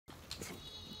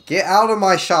Get out of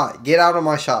my shot. Get out of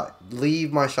my shot.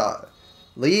 Leave my shot.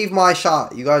 Leave my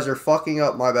shot. You guys are fucking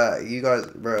up my bag. You guys,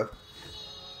 bro.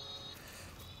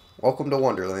 Welcome to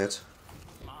Wonderlands.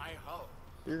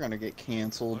 You're gonna get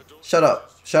canceled. Shut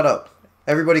up. Shut up.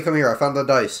 Everybody come here. I found the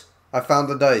dice. I found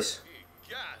the dice.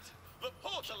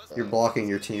 You're blocking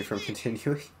your team from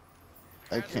continuing.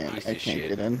 I can't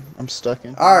get in. I'm stuck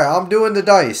in. Alright, I'm doing the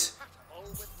dice.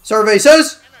 Survey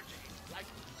says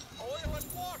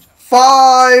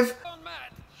 5.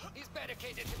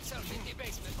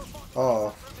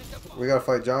 Oh, we gotta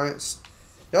fight giants.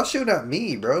 Y'all shooting at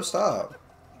me, bro. Stop.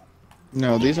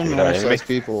 No, these are normal sized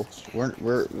people. We're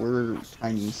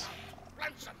tinies.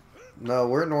 No,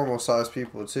 we're normal sized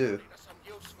people too.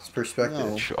 It's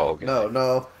perspective. No.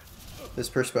 No. This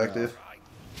perspective.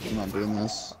 I'm not doing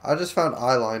this. I just found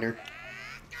eyeliner.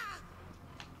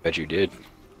 Bet you did.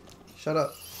 Shut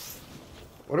up.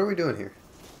 What are we doing here?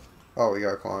 Oh, we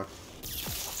gotta climb.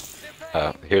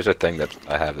 Here's a thing that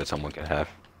I have that someone can have.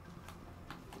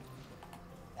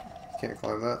 Can't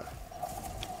climb that.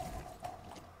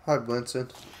 Hi, Blinson.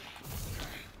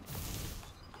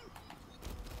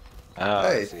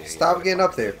 Hey, stop getting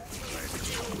up there.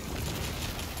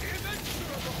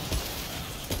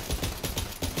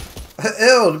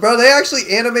 Ew, bro, they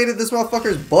actually animated this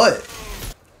motherfucker's butt.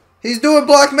 He's doing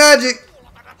black magic.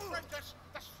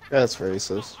 That's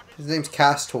racist. His name's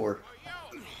Castor.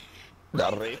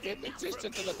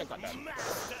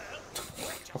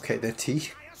 Okay, the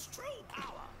T.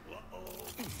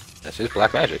 That's his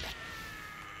black magic.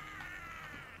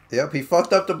 Yep, he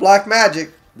fucked up the black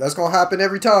magic. That's gonna happen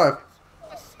every time.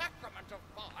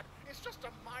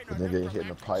 And then they hitting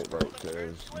the pipe right,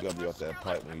 because you gotta be off that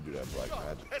pipe when you do that black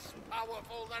magic.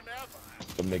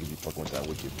 Them niggas be fucking with that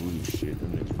wicked voodoo shit.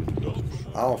 Them niggas really go.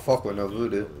 I don't fuck with no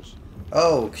voodoo.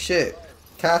 Oh shit,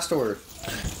 Castor.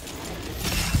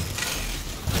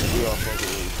 We all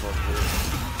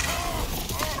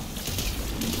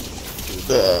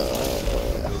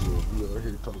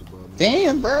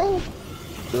Damn, bro.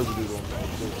 Did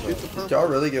y'all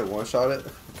really get one shot at?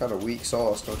 Kind of weak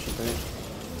sauce, don't you think?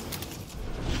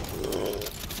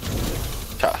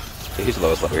 He's the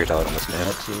lowest level you're telling on this man.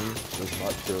 That team does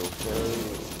not kill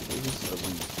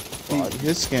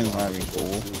His skin's not even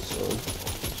cool, so.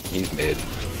 He's mid.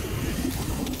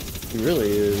 He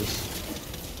really is.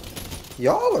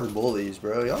 Y'all are bullies,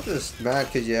 bro. Y'all just mad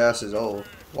because your ass is old.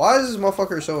 Why is this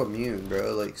motherfucker so immune,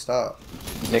 bro? Like, stop.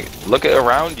 Nick, look at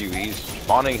around you. He's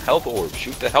spawning health orbs.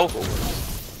 Shoot the health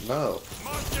orbs. No.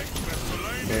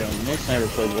 Yeah, Nick's never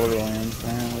played Borderlands,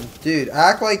 man. Dude,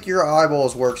 act like your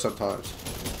eyeballs work sometimes.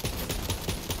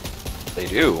 They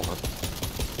do.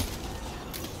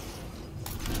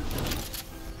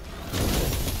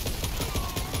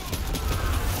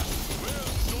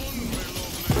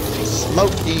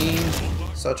 Smoking.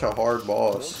 Such a hard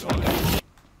boss.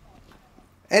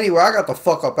 Anyway, I got the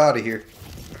fuck up out of here.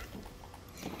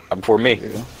 Before me.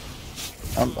 Yeah.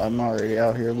 I'm already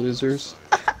out here, losers.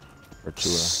 Or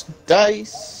two.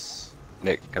 Dice.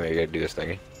 Nick, come here. You gotta do this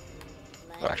thingy.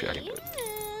 Oh, actually, I can do it.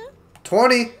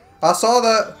 20. I saw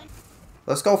that.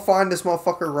 Let's go find this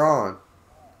motherfucker, Ron.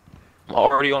 I'm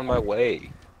already on my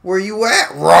way. Where you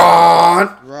at,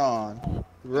 Ron?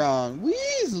 Ron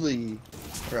Weasley.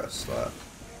 I got slapped.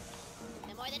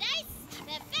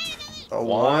 A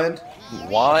One. 1?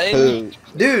 One?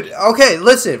 Dude, okay,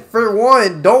 listen. For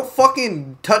one, don't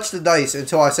fucking touch the dice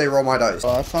until I say roll my dice.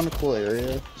 I found a cool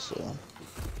area, so.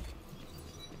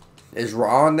 Is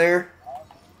Ron there?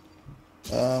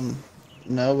 No,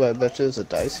 but I bet you there's a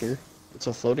dice here. It's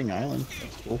a floating island.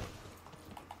 That's cool.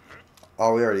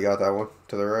 Oh, we already got that one.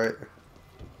 To the right.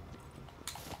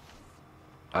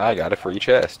 I got a free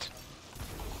chest.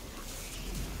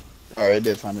 Alright, I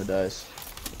did find a dice.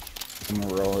 I'm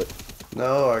gonna roll it.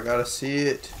 No, I gotta see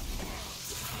it.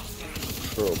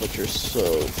 Bro, but you're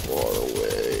so far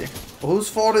away. Whose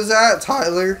fault is that,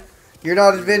 Tyler? You're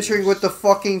not adventuring with the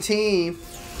fucking team.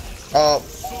 Oh,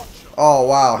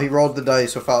 wow, he rolled the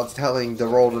dice without telling to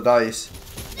roll the dice.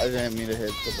 I didn't mean to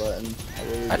hit the button.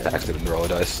 I texted him to roll a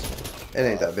dice. It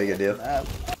ain't that big a deal.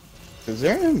 Is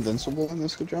there an invincible in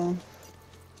this, John?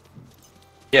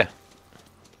 Yeah.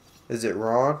 Is it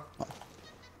Ron?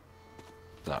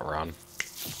 Not Ron.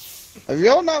 Have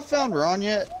y'all not found Ron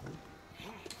yet?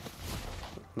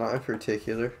 Not in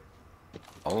particular.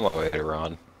 I'm on my way to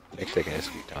Ron. Nick's taking his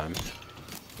sweet time.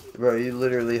 Bro, you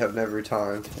literally have never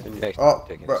timed. And Nick's oh,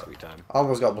 taking bro, his sweet time. I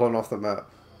almost got blown off the map.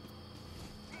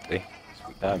 See?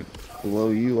 Sweet time. Blow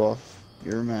you off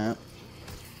your map.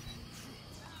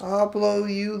 I'll blow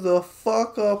you the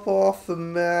fuck up off the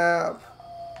map.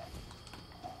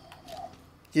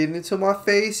 Get into my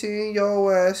face and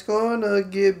your ass gonna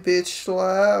get bitch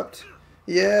slapped.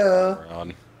 Yeah.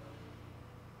 Ron.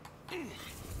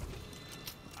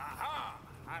 Aha!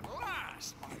 At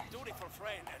last, my dutiful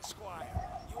friend and squire.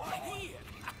 You are here.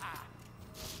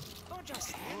 Don't just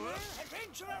stand there.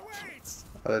 Adventure awaits.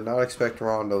 I did not expect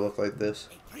Ron to look like this.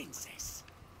 A princess.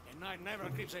 A knight never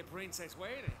keeps a princess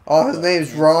waiting. Oh, his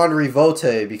name's Ron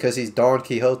Revolte because he's Don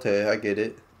Quixote. I get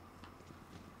it.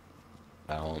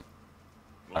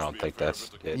 I don't think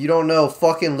that's it. You don't know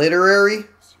fucking literary?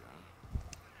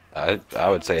 I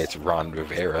would say it's Ron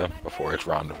Rivera before it's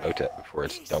Ron Revolte, before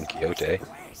it's Don Quixote.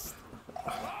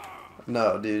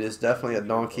 No, dude, it's definitely a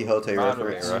Don Quixote Ron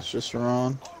reference. Rivera. It's just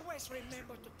wrong. Always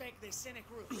remember to take the scenic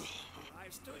route.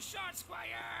 Life's too short,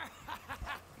 squire.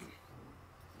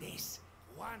 This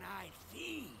one-eyed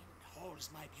fiend holds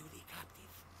my beauty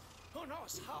captive. Who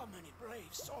knows how many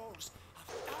brave souls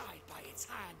have died by its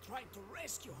hand trying to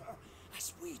rescue her,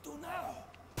 as we do now.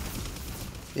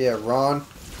 Yeah, Ron,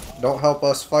 don't help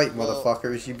us fight,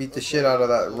 motherfuckers. You beat the shit out of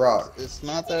that rock. It's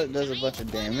not that it does a bunch of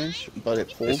damage, but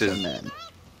it pulls This is- him in.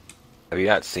 Have you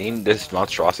not seen this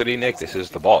monstrosity, Nick? This is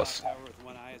the boss.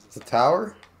 The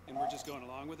tower? And we're just going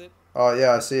along with it? Oh,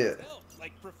 yeah, I see it.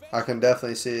 Like I can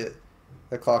definitely see it.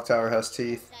 The clock tower has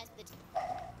teeth.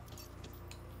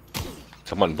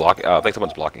 Someone I think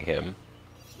someone's blocking him.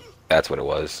 That's what it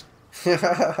was.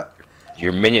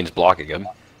 Your minion's blocking him.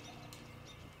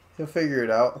 He'll figure it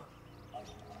out.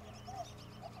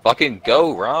 Fucking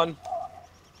go, Ron.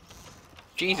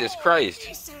 Jesus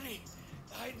Christ.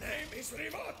 Thy name is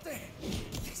Rivote.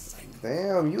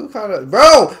 Damn, you kind of...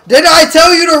 Bro, did I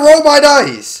tell you to roll my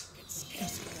dice?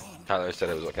 Tyler said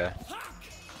it was okay.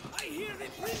 I hear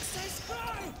the princess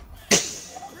cry.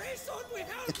 Press on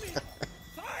without me.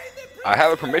 Find the I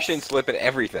have a permission slip and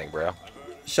everything, bro.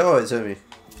 Show it to me.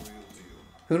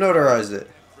 Who notarized it?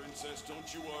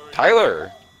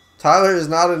 Tyler. Tyler is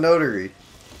not a notary.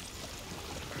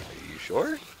 Are you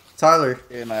sure? Tyler.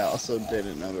 And I also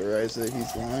didn't notarize it.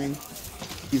 He's lying.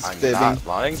 He's I'm fibbing. not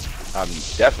lying. I'm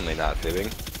definitely not fibbing.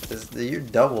 You're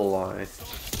double lying.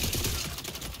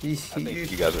 I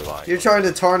think you guys are lying. You're trying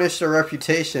to tarnish the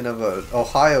reputation of an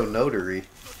Ohio notary.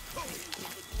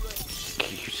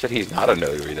 You said he's not a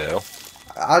notary, though.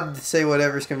 I'd say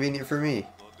whatever's convenient for me.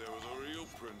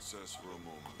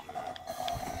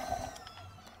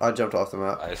 I jumped off the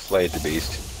map. I slayed the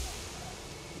beast.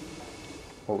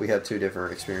 Well, we had two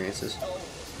different experiences.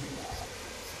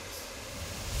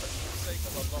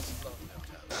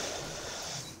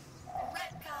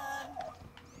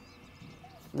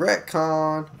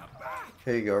 Retcon.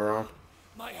 Here you go, Ron.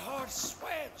 My heart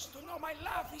swells to know my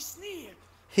love is near.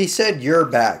 He said your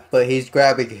back, but he's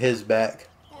grabbing his back.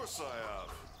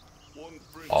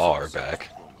 Our back.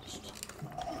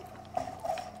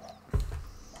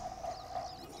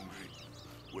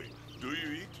 Wait, do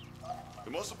you eat?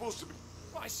 Am I supposed to be?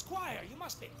 Why, squire, you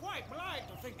must be quite blind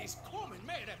to think this common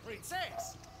made a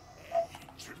princess.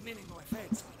 Meaning no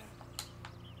offense, madam.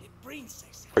 The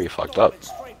princess. Pretty fucked up.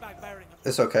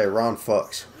 It's okay, Ron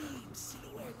fucks.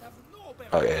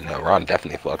 Oh yeah, no, Ron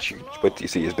definitely fucks you. Wait till you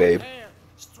see his babe.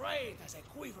 Straight as a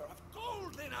quiver of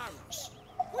golden arrows.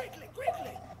 Quickly,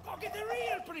 quickly, go get the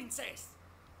real princess.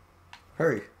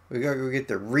 Hurry, we gotta go get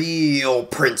the real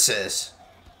princess.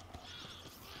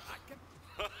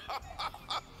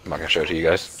 I'm not gonna show it to you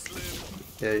guys.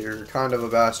 Yeah, you're kind of a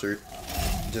bastard.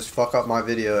 Just fuck up my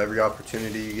video every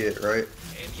opportunity you get, right?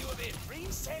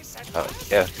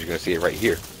 Yeah, you're gonna see it right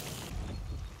here.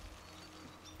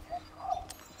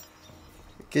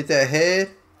 Get that head,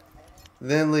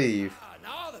 then leave.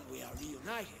 Now that we are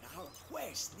reunited, our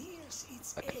quest nears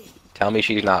its end. Tell me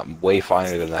she's not way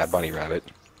finer than that bunny rabbit.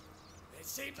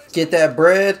 Get that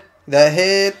bread, that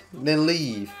head, then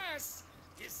leave.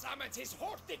 This summons his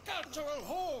horticultural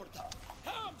horde.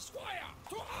 Come, squire,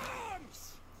 to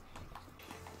arms!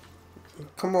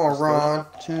 Come on, Ron.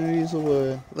 Opportunities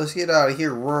away. Let's get out of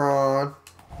here, Ron.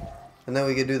 And then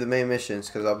we can do the main missions,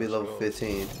 because I'll be level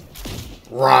 15.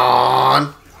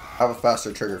 Ron! I have a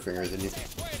faster trigger finger than you.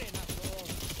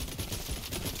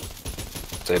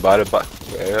 Say bye to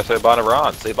say bye to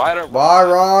Ron. Say bye to Ron. Bye,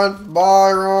 Ron.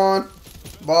 Bye, Ron.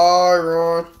 Bye,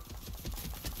 Ron.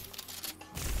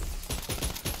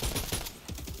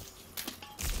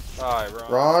 Bye,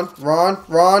 Ron.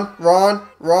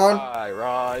 Ron. Bye,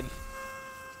 Ron.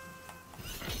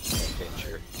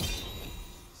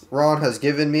 Ron has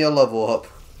given me a level up.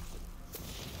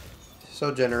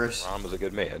 So generous. Ron was a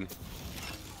good man.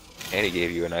 And he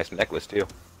gave you a nice necklace, too.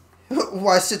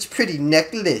 Why such pretty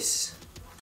necklace?